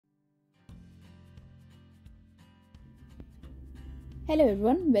Hello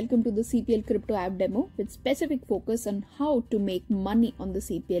everyone, welcome to the CPL crypto app demo with specific focus on how to make money on the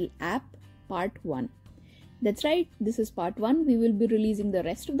CPL app part 1. That's right, this is part 1. We will be releasing the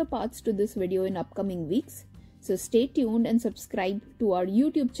rest of the parts to this video in upcoming weeks. So stay tuned and subscribe to our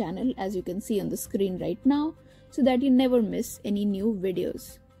YouTube channel as you can see on the screen right now so that you never miss any new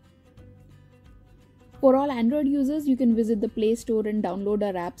videos. For all Android users, you can visit the Play Store and download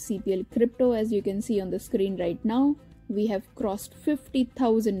our app CPL Crypto as you can see on the screen right now. We have crossed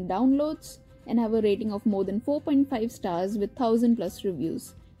 50,000 downloads and have a rating of more than 4.5 stars with 1000 plus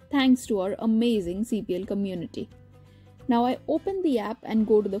reviews, thanks to our amazing CPL community. Now I open the app and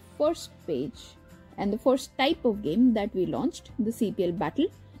go to the first page and the first type of game that we launched, the CPL Battle.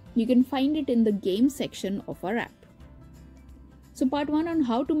 You can find it in the game section of our app. So part 1 on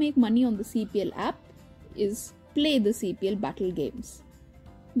how to make money on the CPL app is play the CPL Battle games.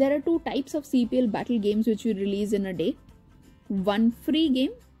 There are two types of CPL battle games which we release in a day. One free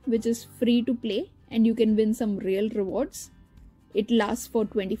game which is free to play and you can win some real rewards. It lasts for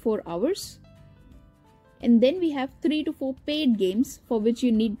 24 hours. And then we have 3 to 4 paid games for which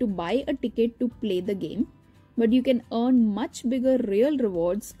you need to buy a ticket to play the game, but you can earn much bigger real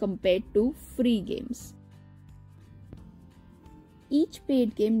rewards compared to free games. Each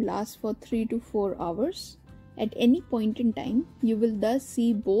paid game lasts for 3 to 4 hours. At any point in time, you will thus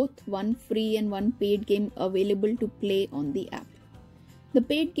see both one free and one paid game available to play on the app. The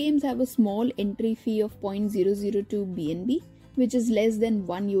paid games have a small entry fee of 0.002 BNB, which is less than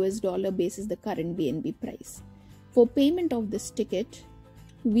 $1 basis the current BNB price. For payment of this ticket,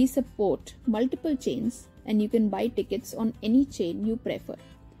 we support multiple chains and you can buy tickets on any chain you prefer.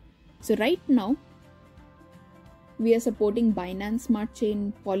 So right now, we are supporting Binance Smart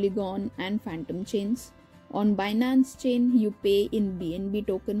Chain, Polygon and Phantom chains. On Binance chain, you pay in BNB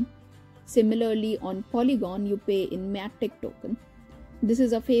token. Similarly, on Polygon, you pay in Matic token. This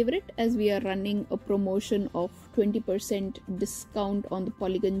is a favorite as we are running a promotion of 20% discount on the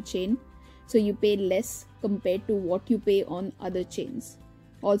Polygon chain. So you pay less compared to what you pay on other chains.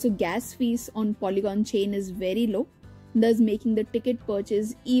 Also, gas fees on Polygon chain is very low, thus making the ticket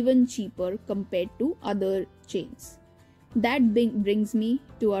purchase even cheaper compared to other chains. That brings me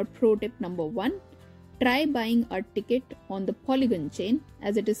to our pro tip number 1. Try buying our ticket on the Polygon chain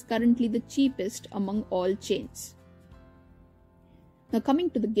as it is currently the cheapest among all chains. Now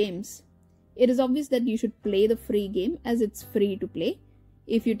coming to the games, it is obvious that you should play the free game as it's free to play.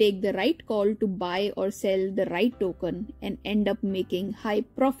 If you take the right call to buy or sell the right token and end up making high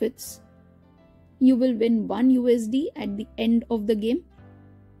profits, you will win $1 at the end of the game,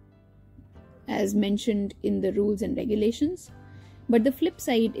 as mentioned in the rules and regulations. But the flip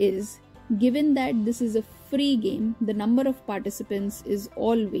side is, given that this is a free game, the number of participants is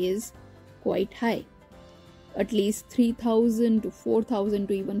always quite high. At least 3,000 to 4,000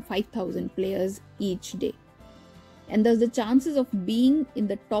 to even 5,000 players each day. And thus the chances of being in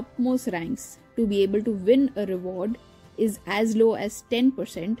the topmost ranks to be able to win a reward is as low as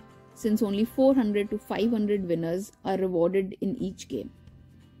 10%, since only 400 to 500 winners are rewarded in each game.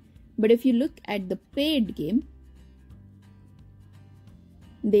 But if you look at the paid game,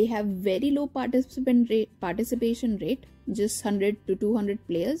 they have very low participation rate, just 100 to 200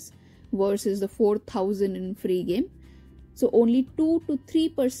 players versus the 4,000 in free game. So only 2 to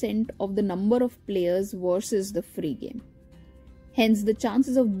 3% of the number of players versus the free game. Hence the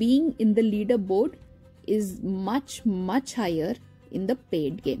chances of being in the leaderboard is much higher in the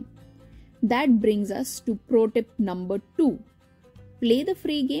paid game. That brings us to pro tip number 2. Play the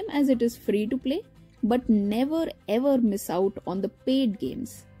free game as it is free to play, but never ever miss out on the paid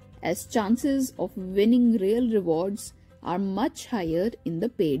games, as chances of winning real rewards are much higher in the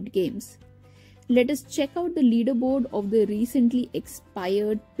paid games. Let us check out the leaderboard of the recently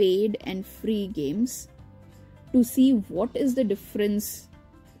expired paid and free games to see what is the difference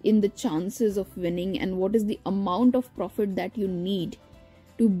in the chances of winning and what is the amount of profit that you need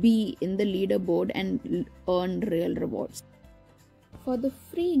to be in the leaderboard and earn real rewards. For the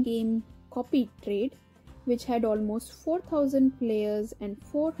free game Copy Trade, which had almost 4,000 players and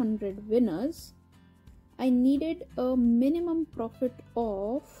 400 winners, I needed a minimum profit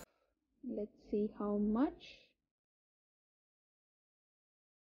of, let's see how much.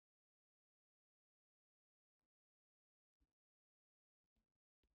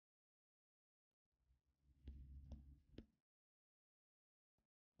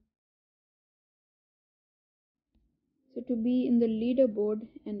 So to be in the leaderboard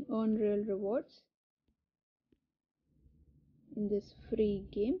and earn real rewards in this free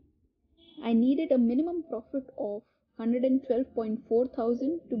game, I needed a minimum profit of 112.4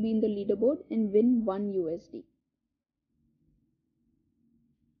 thousand to be in the leaderboard and win $1.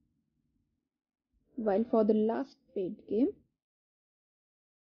 While for the last paid game,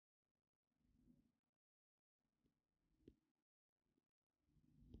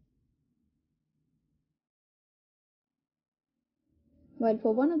 while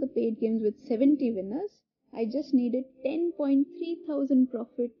for one of the paid games with 70 winners, I just needed 10.3 thousand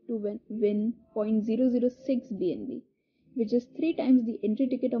profit to win 0.006 BNB, which is 3 times the entry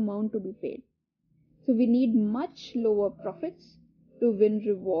ticket amount to be paid. So we need much lower profits to win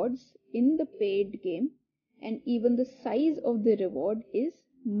rewards in the paid game, and even the size of the reward is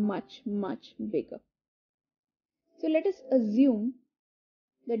much bigger. So let us assume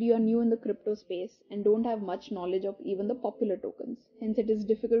that you are new in the crypto space and don't have much knowledge of even the popular tokens. Hence, it is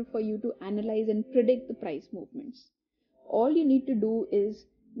difficult for you to analyze and predict the price movements. All you need to do is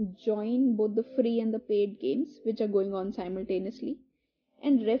join both the free and the paid games, which are going on simultaneously,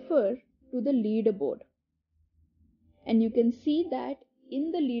 and refer to the leaderboard. And you can see that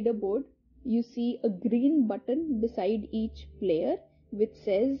in the leaderboard, you see a green button beside each player which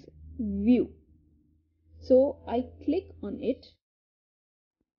says View. So I click on it.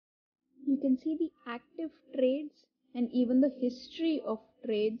 You can see the active trades and even the history of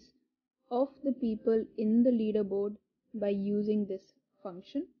trades of the people in the leaderboard by using this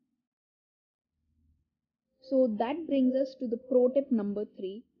function. So that brings us to the pro tip number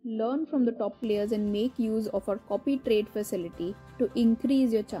 3. Learn from the top players and make use of our copy trade facility to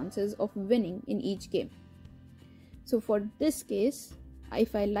increase your chances of winning in each game. So for this case,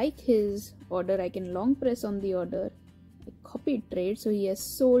 if I like his order, I can long press on the order, copy trade, so he has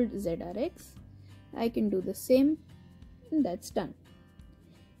sold ZRX. I can do the same, and that's done.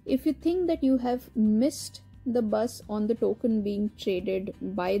 If you think that you have missed the bus on the token being traded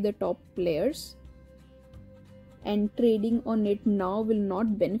by the top players and trading on it now will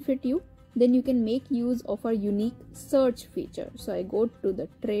not benefit you, then you can make use of our unique search feature. So I go to the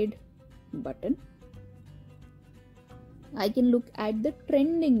trade button. I can look at the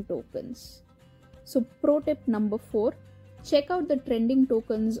trending tokens. So pro tip number 4, check out the trending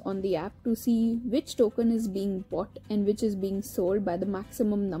tokens on the app to see which token is being bought and which is being sold by the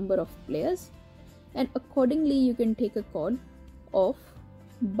maximum number of players. And accordingly, you can take a call of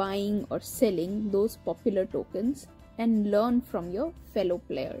buying or selling those popular tokens and learn from your fellow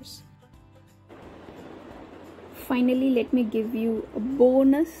players. Finally, let me give you a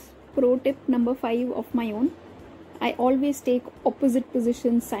bonus pro tip number 5 of my own. I always take opposite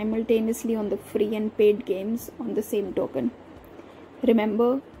positions simultaneously on the free and paid games on the same token.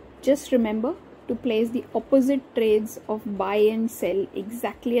 Just remember to place the opposite trades of buy and sell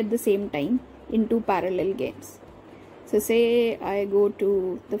exactly at the same time in 2 parallel games. So say I go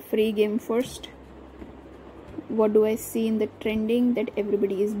to the free game first. What do I see in the trending? That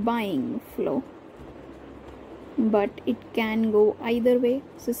everybody is buying flow. But it can go either way.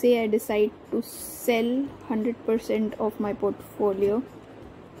 So say I decide to sell 100% of my portfolio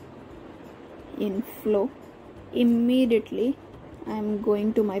in flow. Immediately I am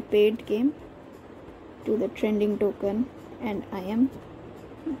going to my paid game, to the trending token, and I am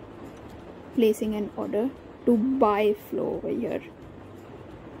placing an order to buy flow over here.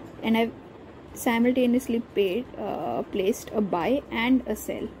 And I've simultaneously placed a buy and a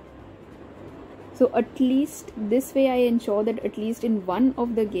sell. So at least this way I ensure that at least in one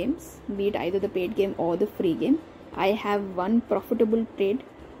of the games, be it either the paid game or the free game, I have one profitable trade.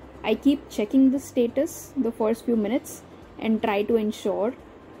 I keep checking the status the first few minutes and try to ensure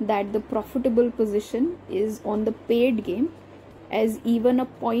that the profitable position is on the paid game, as even a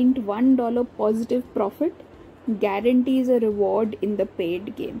 $0.1 positive profit guarantees a reward in the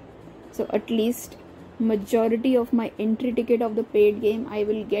paid game. So at least majority of my entry ticket of the paid game I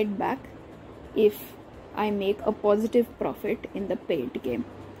will get back if I make a positive profit in the paid game.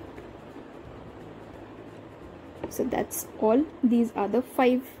 So that's all. These are the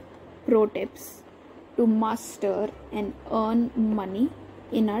 5 pro tips to master and earn money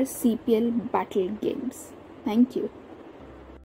in our CPL battle games. Thank you.